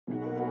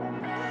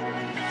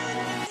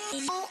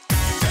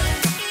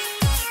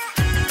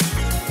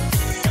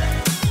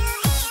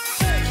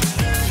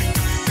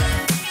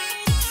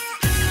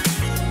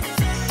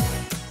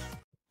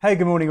Hey,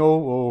 good morning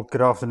all, or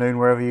good afternoon,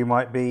 wherever you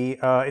might be.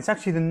 It's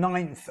actually the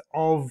 9th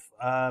of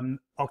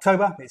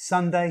October. It's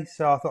Sunday,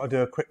 so I thought I'd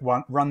do a quick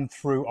run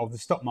through of the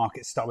stock market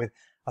to start with.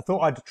 I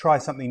thought I'd try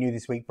something new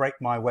this week, break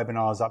my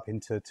webinars up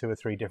into 2 or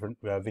 3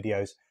 different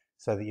videos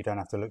so that you don't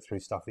have to look through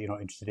stuff that you're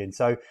not interested in.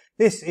 So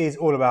this is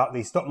all about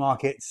the stock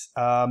markets.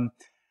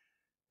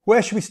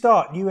 Where should we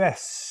start?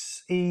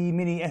 US,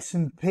 E-mini,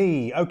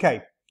 S&P.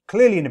 Okay,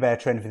 clearly in a bear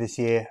trend for this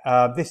year.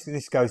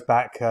 This goes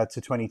back to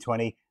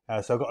 2020.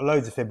 So I've got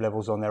loads of fib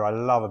levels on there. I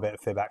love a bit of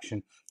fib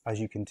action,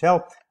 as you can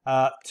tell.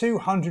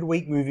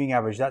 200-week moving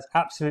average, that's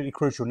absolutely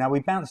crucial. Now,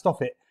 we bounced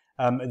off it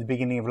at the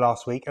beginning of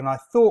last week, and I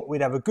thought we'd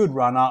have a good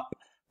run up.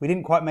 We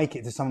didn't quite make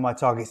it to some of my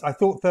targets. I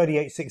thought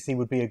 38.60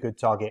 would be a good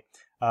target,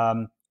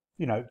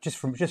 you know, just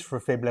for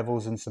fib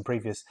levels and some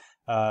previous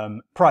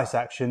price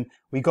action.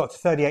 We got to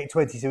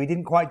 38.20, so we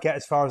didn't quite get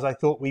as far as I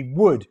thought we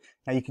would.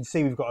 Now, you can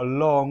see we've got a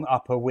long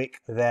upper wick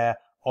there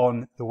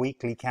on the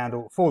weekly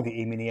candle for the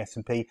E-mini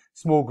S&P,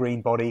 small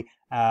green body.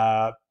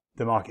 The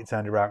market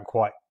turned around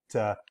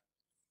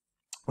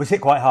was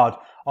hit quite hard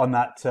on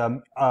that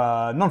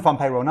non-farm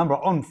payroll number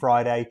on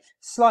Friday,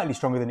 slightly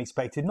stronger than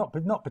expected, not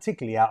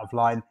particularly out of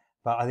line,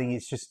 but I think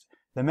it's just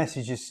the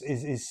message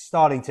is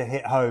starting to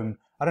hit home.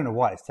 I don't know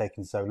why it's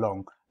taken so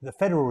long. The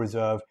Federal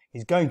Reserve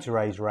is going to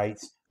raise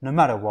rates no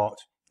matter what,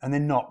 and they're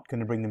not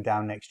going to bring them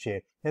down next year.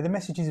 Now, the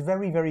message is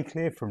very, very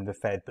clear from the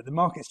Fed, but the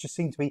markets just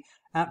seem to be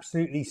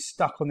absolutely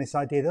stuck on this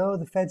idea that, oh,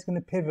 the Fed's going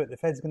to pivot, the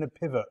Fed's going to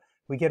pivot.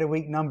 We get a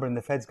weak number and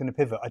the Fed's going to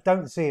pivot. I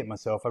don't see it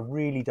myself. I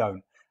really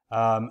don't.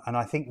 And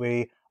I think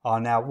we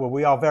are now, well,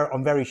 we are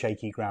on very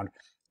shaky ground.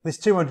 This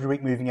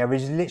 200-week moving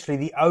average is literally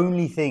the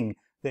only thing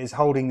that is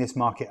holding this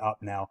market up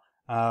now.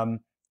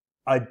 And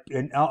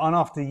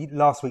after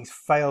last week's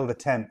failed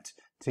attempt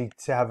to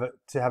have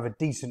a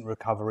decent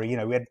recovery, you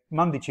know, we had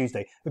Monday,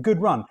 Tuesday, a good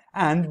run,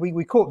 and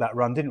we caught that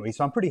run, didn't we?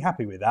 So I'm pretty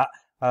happy with that.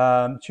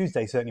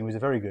 Tuesday certainly was a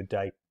very good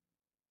day.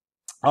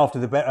 After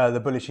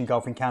the bullish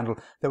engulfing candle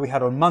that we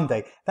had on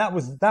Monday, that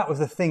was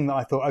the thing that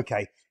I thought,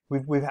 okay,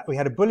 we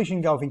had a bullish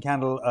engulfing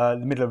candle in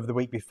the middle of the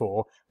week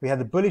before. We had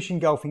the bullish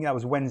engulfing, that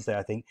was Wednesday,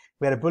 I think.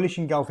 We had a bullish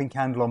engulfing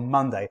candle on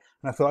Monday,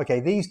 and I thought, okay,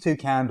 these two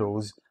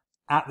candles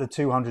at the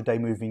 200-day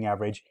moving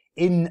average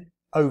in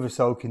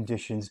oversold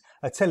conditions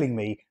are telling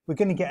me we're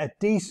going to get a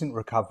decent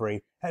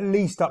recovery, at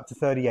least up to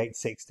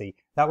 38.60.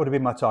 That would have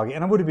been my target,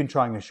 and I would have been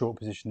trying a short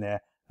position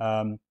there.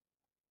 But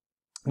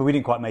we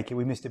didn't quite make it.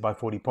 We missed it by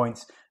 40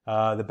 points.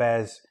 The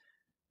bears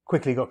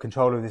quickly got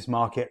control of this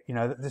market. You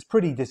know, that's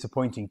pretty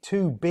disappointing.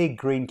 2 big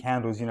green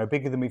candles, you know,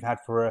 bigger than we've had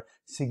for a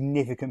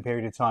significant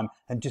period of time,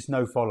 and just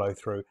no follow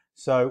through.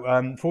 So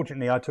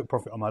fortunately, I took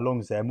profit on my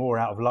longs there, more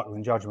out of luck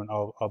than judgment,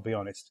 I'll be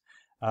honest.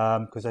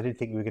 Because I did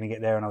think we were going to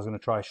get there and I was going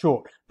to try a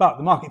short. But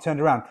the market turned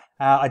around.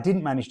 I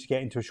didn't manage to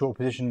get into a short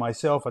position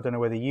myself. I don't know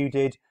whether you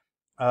did.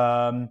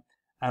 And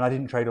I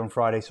didn't trade on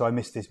Friday, so I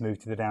missed this move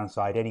to the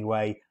downside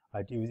anyway.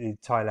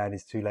 Thailand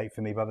is too late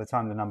for me. By the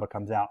time the number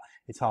comes out,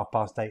 it's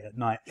 8:30 at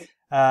night.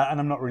 And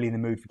I'm not really in the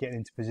mood for getting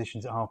into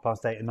positions at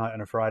 8:30 at night on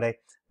a Friday.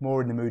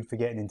 More in the mood for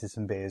getting into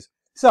some beers.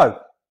 So,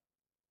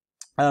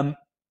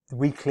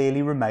 we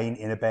clearly remain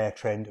in a bear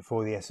trend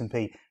for the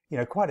S&P. You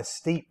know, quite a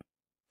steep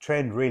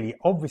trend really.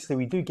 Obviously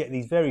we do get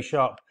these very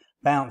sharp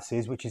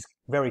bounces, which is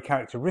very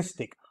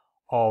characteristic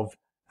of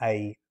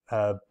a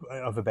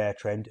bear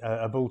trend.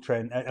 A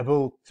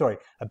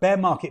bear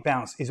market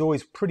bounce is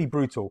always pretty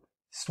brutal,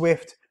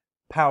 swift,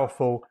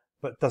 powerful,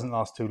 but doesn't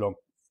last too long.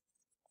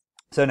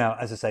 So now,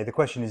 as I say, the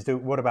question is,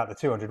 what about the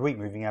 200-week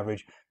moving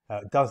average?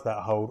 Does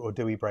that hold, or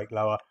do we break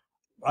lower?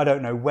 I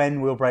don't know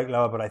when we'll break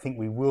lower, but I think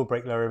we will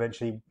break lower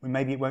eventually.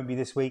 Maybe it won't be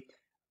this week,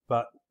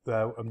 but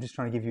I'm just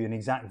trying to give you an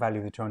exact value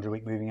of the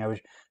 200-week moving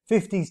average.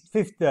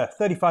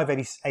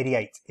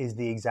 35.88 is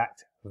the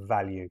exact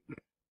value.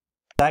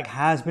 Nasdaq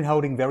has been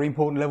holding very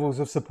important levels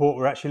of support.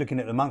 We're actually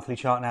looking at the monthly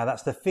chart now.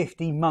 That's the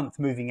 50-month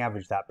moving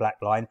average. That black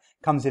line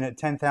comes in at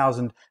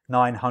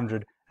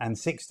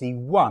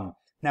 10,961.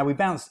 Now, we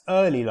bounced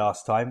early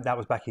last time. That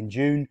was back in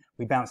June.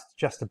 We bounced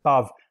just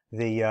above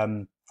the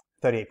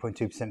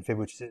 38.2% fib,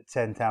 which is at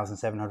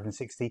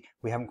 10,760.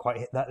 We haven't quite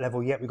hit that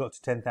level yet. We got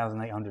to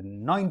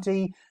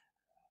 10,890.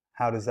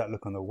 How does that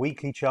look on the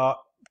weekly chart?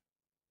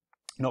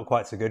 Not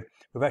quite so good.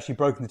 We've actually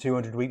broken the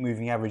 200-week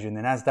moving average in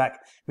the Nasdaq.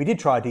 We did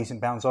try a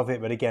decent bounce off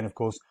it, but again, of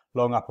course,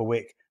 long upper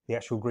wick. The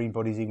actual green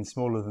body is even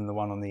smaller than the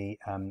one on the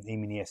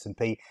E-mini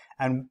S&P.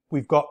 And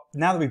we've got,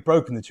 now that we've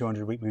broken the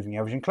 200-week moving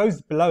average and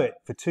closed below it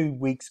for 2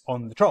 weeks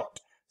on the trot,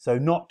 so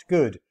not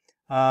good.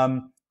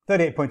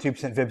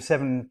 38.2% fib,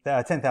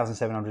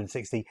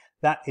 10,760.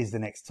 That is the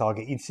next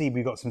target. You can see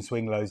we've got some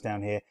swing lows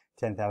down here,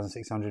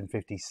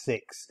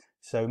 10,656.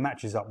 So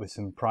matches up with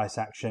some price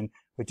action.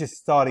 We're just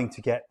starting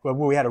to get, well,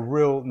 we had a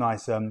real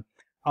nice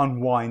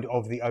unwind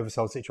of the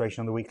oversold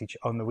situation on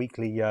the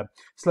weekly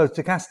slow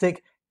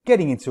stochastic,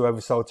 getting into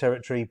oversold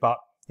territory, but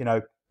you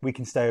know, we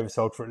can stay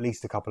oversold for at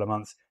least a couple of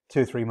months, 2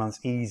 or 3 months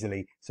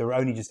easily. So we're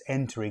only just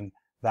entering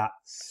that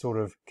sort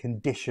of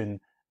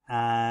condition,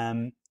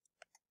 and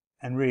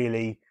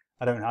really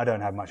I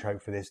don't have much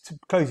hope for this.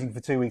 Closing for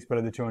 2 weeks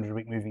below the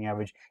 200-week moving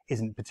average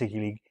isn't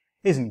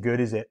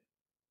good, is it?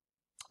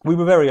 We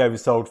were very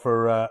oversold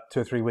for 2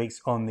 or 3 weeks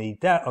on the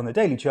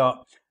daily chart,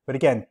 but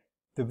again,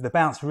 the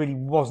bounce really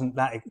wasn't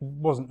that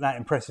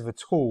impressive at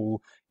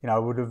all. You know, I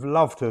would have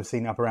loved to have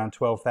seen up around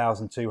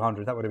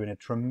 12,200. That would have been a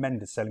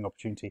tremendous selling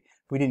opportunity.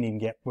 We didn't even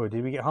get, well,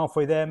 did we get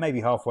halfway there?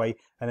 Maybe halfway,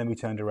 and then we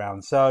turned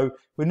around. So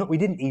we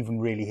didn't even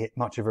really hit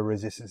much of a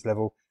resistance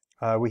level.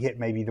 We hit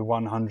maybe the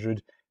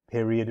 100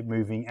 period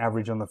moving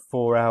average on the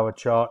 4-hour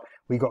chart.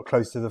 We got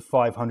close to the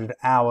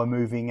 500-hour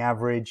moving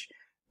average,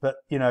 but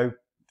you know,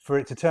 for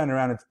it to turn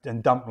around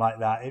and dump like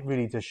that, it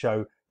really does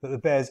show that the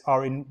bears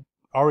are in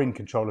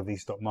control of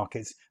these stock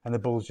markets, and the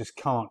bulls just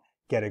can't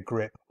get a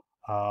grip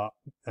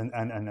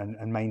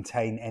and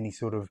maintain any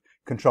sort of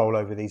control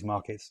over these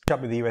markets.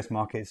 Up with the US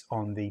markets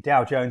on the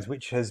Dow Jones,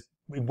 which has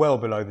well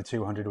below the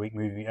 200-week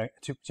moving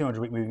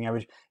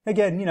average.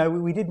 Again, you know,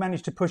 we did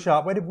manage to push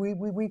up.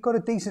 We got a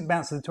decent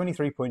bounce to the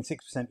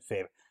 23.6%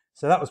 fib,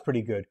 so that was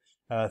pretty good.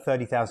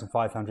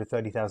 30,500,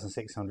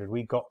 30,600.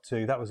 We got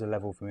to, that was a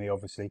level for me,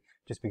 obviously,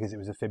 just because it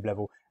was a fib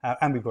level,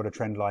 and we've got a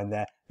trend line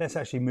there. Let's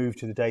actually move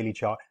to the daily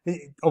chart.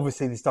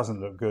 Obviously, this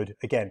doesn't look good.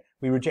 Again,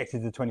 we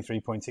rejected the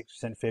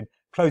 23.6% fib,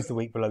 closed the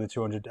week below the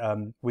 200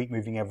 week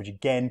moving average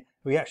again.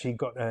 We actually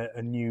got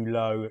a new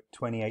low at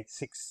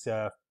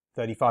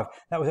 28,635.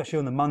 That was actually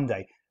on the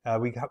Monday.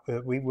 We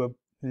were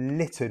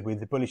littered with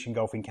the bullish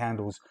engulfing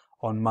candles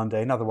on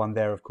Monday. Another one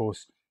there, of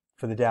course,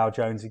 for the Dow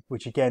Jones,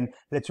 which again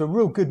led to a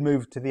real good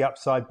move to the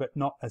upside, but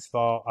not as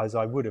far as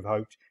I would have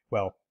hoped.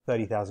 Well,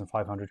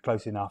 30,500,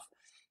 close enough.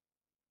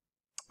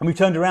 And we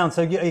turned around.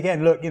 So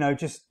again, look, you know,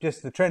 just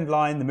the trend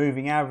line, the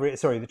moving average,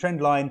 sorry, the trend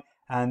line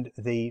and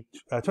the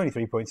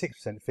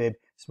 23.6% fib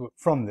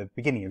from the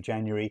beginning of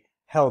January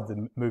held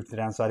the move to the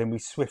downside, and we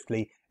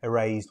swiftly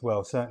erased,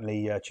 well,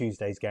 certainly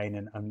Tuesday's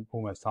gain and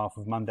almost half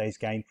of Monday's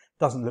gain.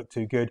 Doesn't look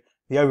too good.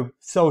 The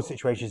oversold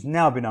situation has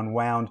now been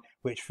unwound,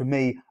 which for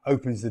me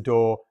opens the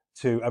door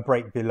to a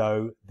break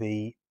below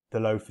the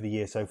low for the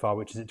year so far,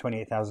 which is at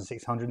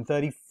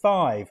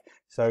 28,635.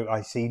 So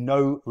I see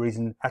no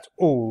reason at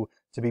all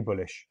to be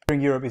bullish.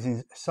 Europe is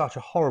in such a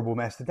horrible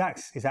mess. The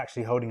DAX is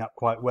actually holding up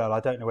quite well. I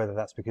don't know whether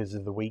that's because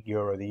of the weak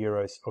euro. The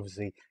euro's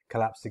obviously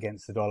collapsed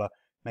against the dollar.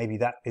 Maybe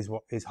that is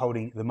what is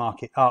holding the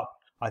market up.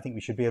 I think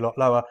we should be a lot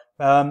lower.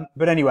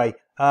 But anyway,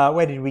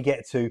 where did we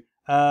get to?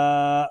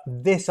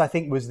 This, I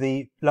think, was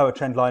the lower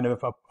trend line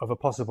of a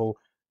possible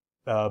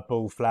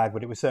bull flag,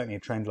 but it was certainly a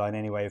trend line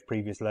anyway of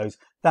previous lows.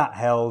 That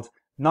held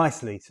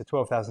nicely. So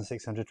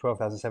 12,600,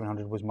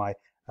 12,700 was my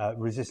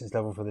resistance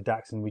level for the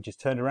DAX, and we just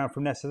turned around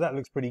from there. So that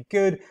looks pretty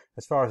good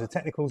as far as the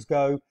technicals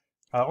go.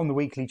 On the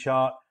weekly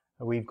chart,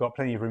 we've got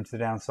plenty of room to the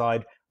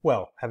downside.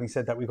 Well, having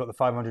said that, we've got the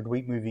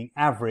 500-week moving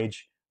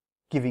average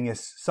giving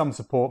us some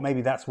support.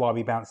 Maybe that's why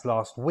we bounced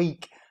last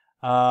week.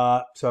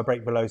 So a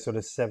break below sort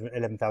of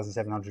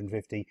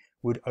 11,750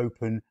 would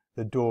open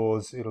the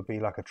doors. It'll be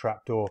like a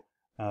trap door.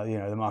 You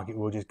know, the market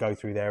will just go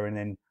through there, and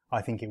then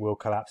I think it will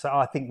collapse. So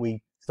I think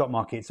stock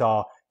markets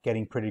are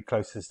getting pretty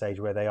close to the stage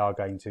where they are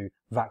going to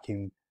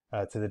vacuum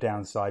to the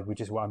downside, which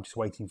is what I'm just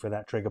waiting for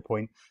that trigger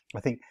point.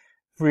 I think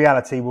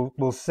reality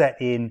will set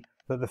in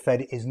that the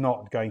Fed is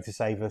not going to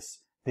save us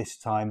this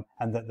time,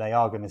 and that they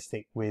are going to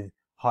stick with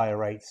higher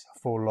rates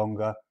for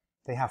longer.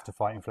 They have to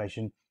fight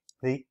inflation.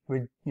 The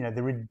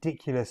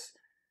ridiculous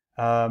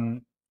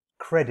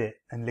credit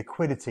and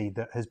liquidity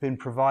that has been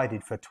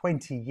provided for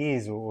 20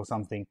 years or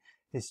something.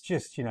 It's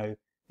just, you know,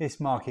 this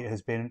market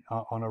has been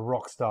on a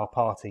rock star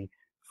party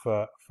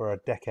for a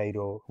decade,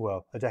 or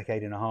well, a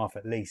decade and a half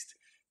at least.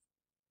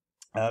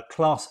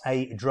 Class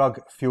A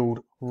drug fueled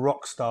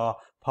rock star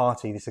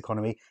party, this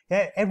economy.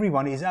 Yeah,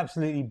 everyone is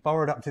absolutely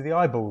borrowed up to the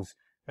eyeballs.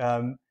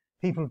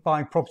 People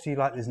buying property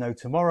like there's no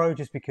tomorrow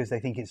just because they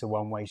think it's a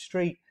one-way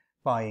street,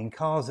 buying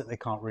cars that they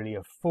can't really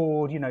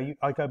afford. You know,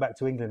 I go back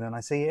to England and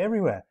I see it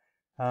everywhere.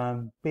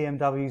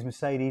 BMWs,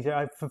 Mercedes.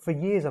 For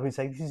years I've been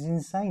saying this is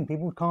insane.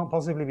 People can't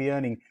possibly be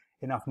earning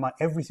enough money.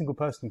 Every single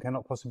person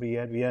cannot possibly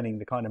be earning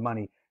the kind of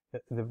money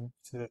to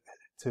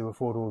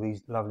afford all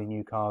these lovely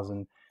new cars,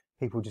 and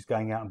people just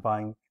going out and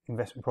buying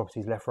investment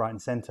properties left, right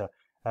and centre.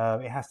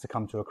 It has to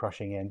come to a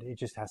crushing end. It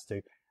just has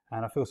to.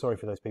 And I feel sorry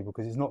for those people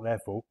because it's not their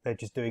fault. They're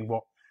just doing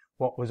what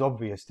was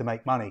obvious to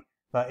make money.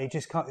 But it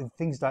just can't.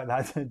 Things like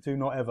that do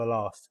not ever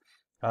last.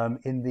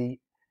 In the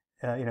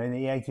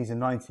 80s and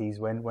 90s,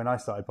 when I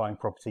started buying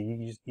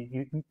property,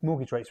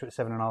 mortgage rates were at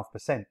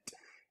 7.5%.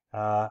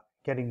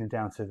 Getting them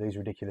down to these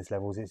ridiculous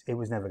levels, it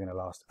was never going to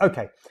last.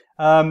 Okay,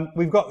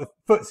 we've got the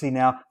FTSE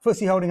now.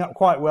 FTSE holding up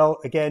quite well.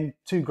 Again,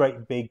 two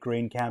great big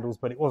green candles,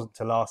 but it wasn't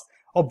to last.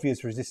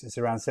 Obvious resistance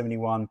around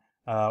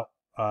 7100,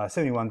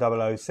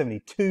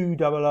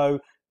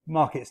 7200.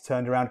 Markets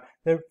turned around.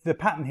 The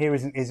pattern here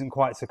isn't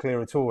quite so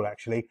clear at all,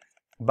 actually.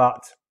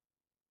 But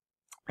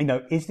you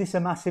know, is this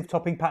a massive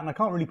topping pattern? I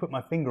can't really put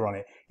my finger on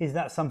it. Is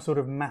that some sort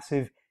of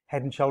massive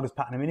head and shoulders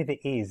pattern? I mean, if it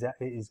is, that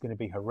is going to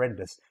be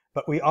horrendous.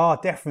 But we are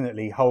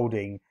definitely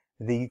holding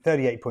the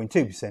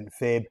 38.2%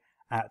 fib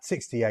at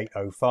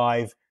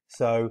 68.05.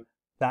 So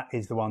that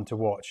is the one to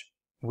watch.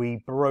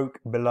 we broke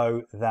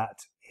below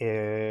that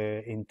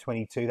in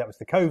 22. That was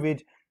the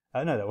COVID.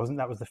 No, that wasn't.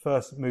 That was the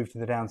first move to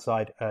the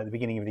downside at the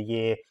beginning of the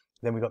year.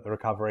 Then we got the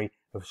recovery,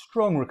 a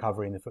strong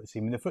recovery in the FTSE. I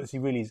mean, the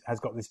FTSE really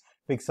has got this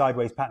big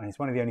sideways pattern. It's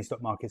one of the only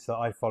stock markets that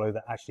I follow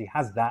that actually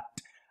has that.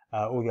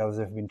 All the others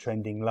have been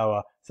trending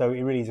lower. So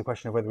it really is a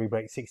question of whether we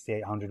break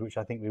 6,800, which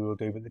I think we will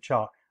do. But the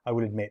chart, I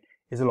will admit,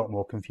 is a lot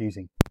more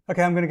confusing.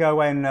 Okay, I'm going to go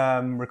away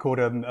and record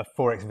a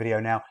Forex video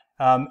now.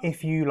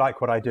 If you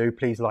like what I do,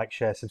 please like,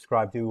 share,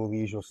 subscribe, do all the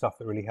usual stuff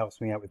that really helps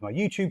me out with my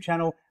YouTube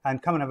channel,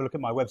 and come and have a look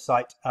at my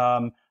website.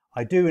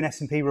 I do an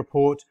S&P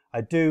report,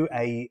 I do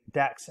a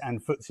Dax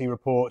and FTSE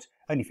report,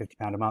 only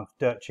 £50 a month,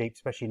 dirt cheap,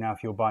 especially now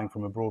if you're buying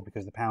from abroad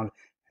because the pound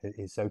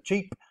is so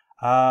cheap.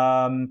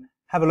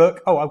 Have a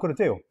look. Oh, I've got a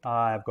deal.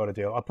 I've got a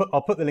deal.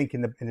 I'll put the link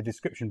in the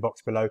description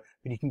box below,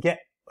 but you can get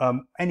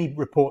any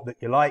report that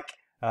you like.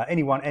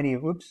 Any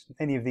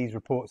of these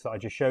reports that I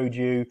just showed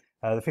you,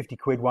 the 50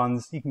 quid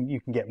ones, you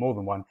can get more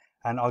than one,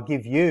 and I'll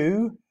give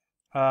you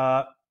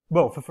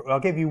I'll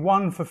give you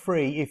one for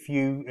free if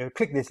you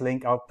click this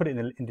link. I'll put it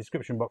in the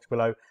description box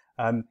below.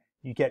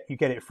 You get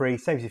it free,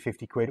 saves you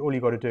 50 quid. All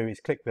you've got to do is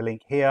click the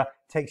link here,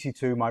 takes you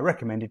to my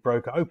recommended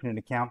broker, open an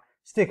account,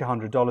 stick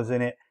 $100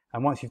 in it,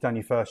 and once you've done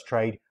your first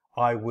trade,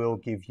 I will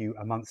give you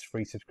a month's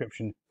free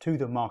subscription to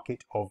the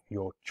market of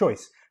your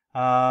choice.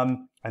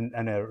 And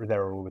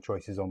there are all the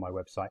choices on my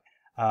website.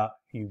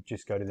 You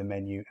just go to the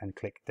menu and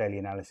click Daily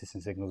Analysis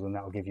and Signals, and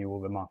that will give you all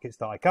the markets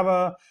that I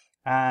cover.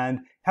 And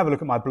have a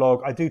look at my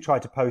blog. I do try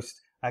to post,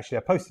 actually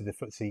I posted the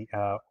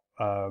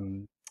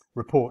FTSE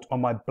report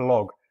on my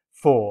blog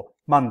for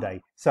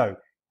Monday. So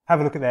have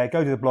a look at there,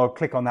 go to the blog,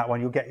 click on that one.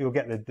 You'll get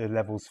the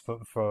levels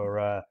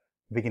for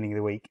beginning of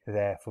the week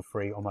there for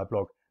free on my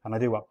blog. And I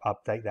do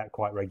update that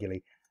quite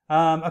regularly.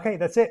 Okay,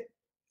 that's it.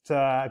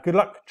 Good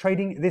luck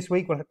trading this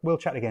week. We'll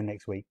chat again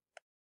next week.